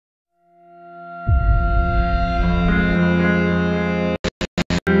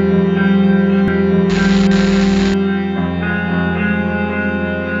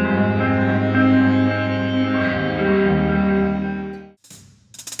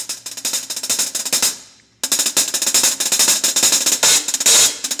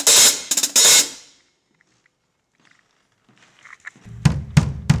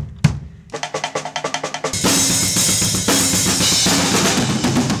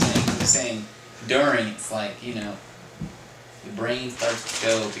during, it's like, you know, your brain starts to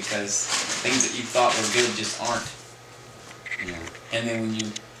go because things that you thought were good just aren't. Yeah. And then when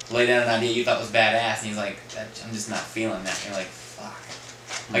you lay down an idea you thought was badass, and he's like, I'm just not feeling that. And you're like, fuck.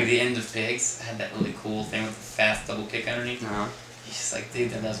 Like the end of Pigs had that really cool thing with the fast double kick underneath. He's just like,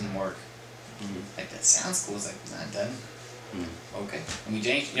 dude, that doesn't work. Like, that sounds cool. It's like, nah, it doesn't. Okay. And we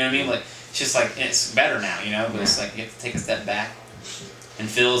changed. You know what I mean? Like, it's just like, it's better now, you know? But it's like, you have to take a step back. And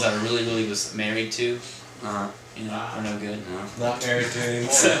Phil's, I really was married to. You know, are no good. Not married to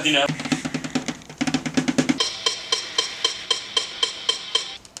anymore. So, you know.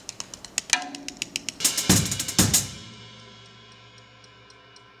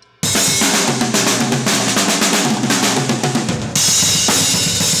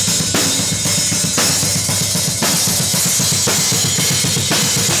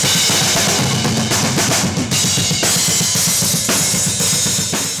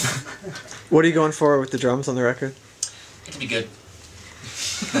 What are you going for with the drums on the record? It to be good.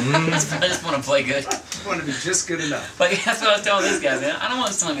 I just want to play good. I want to be just good enough. Like, that's what I was telling these guys, man. I don't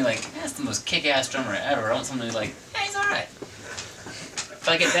want someone to be like, that's the most kick-ass drummer ever. I want someone to be like, hey, he's alright. If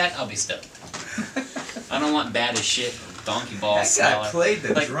I get that, I'll be stoked. I don't want bad as shit, donkey ball That guy played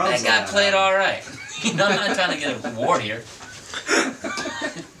the like, drums. That guy played alright. You know, I'm not trying to get an award here.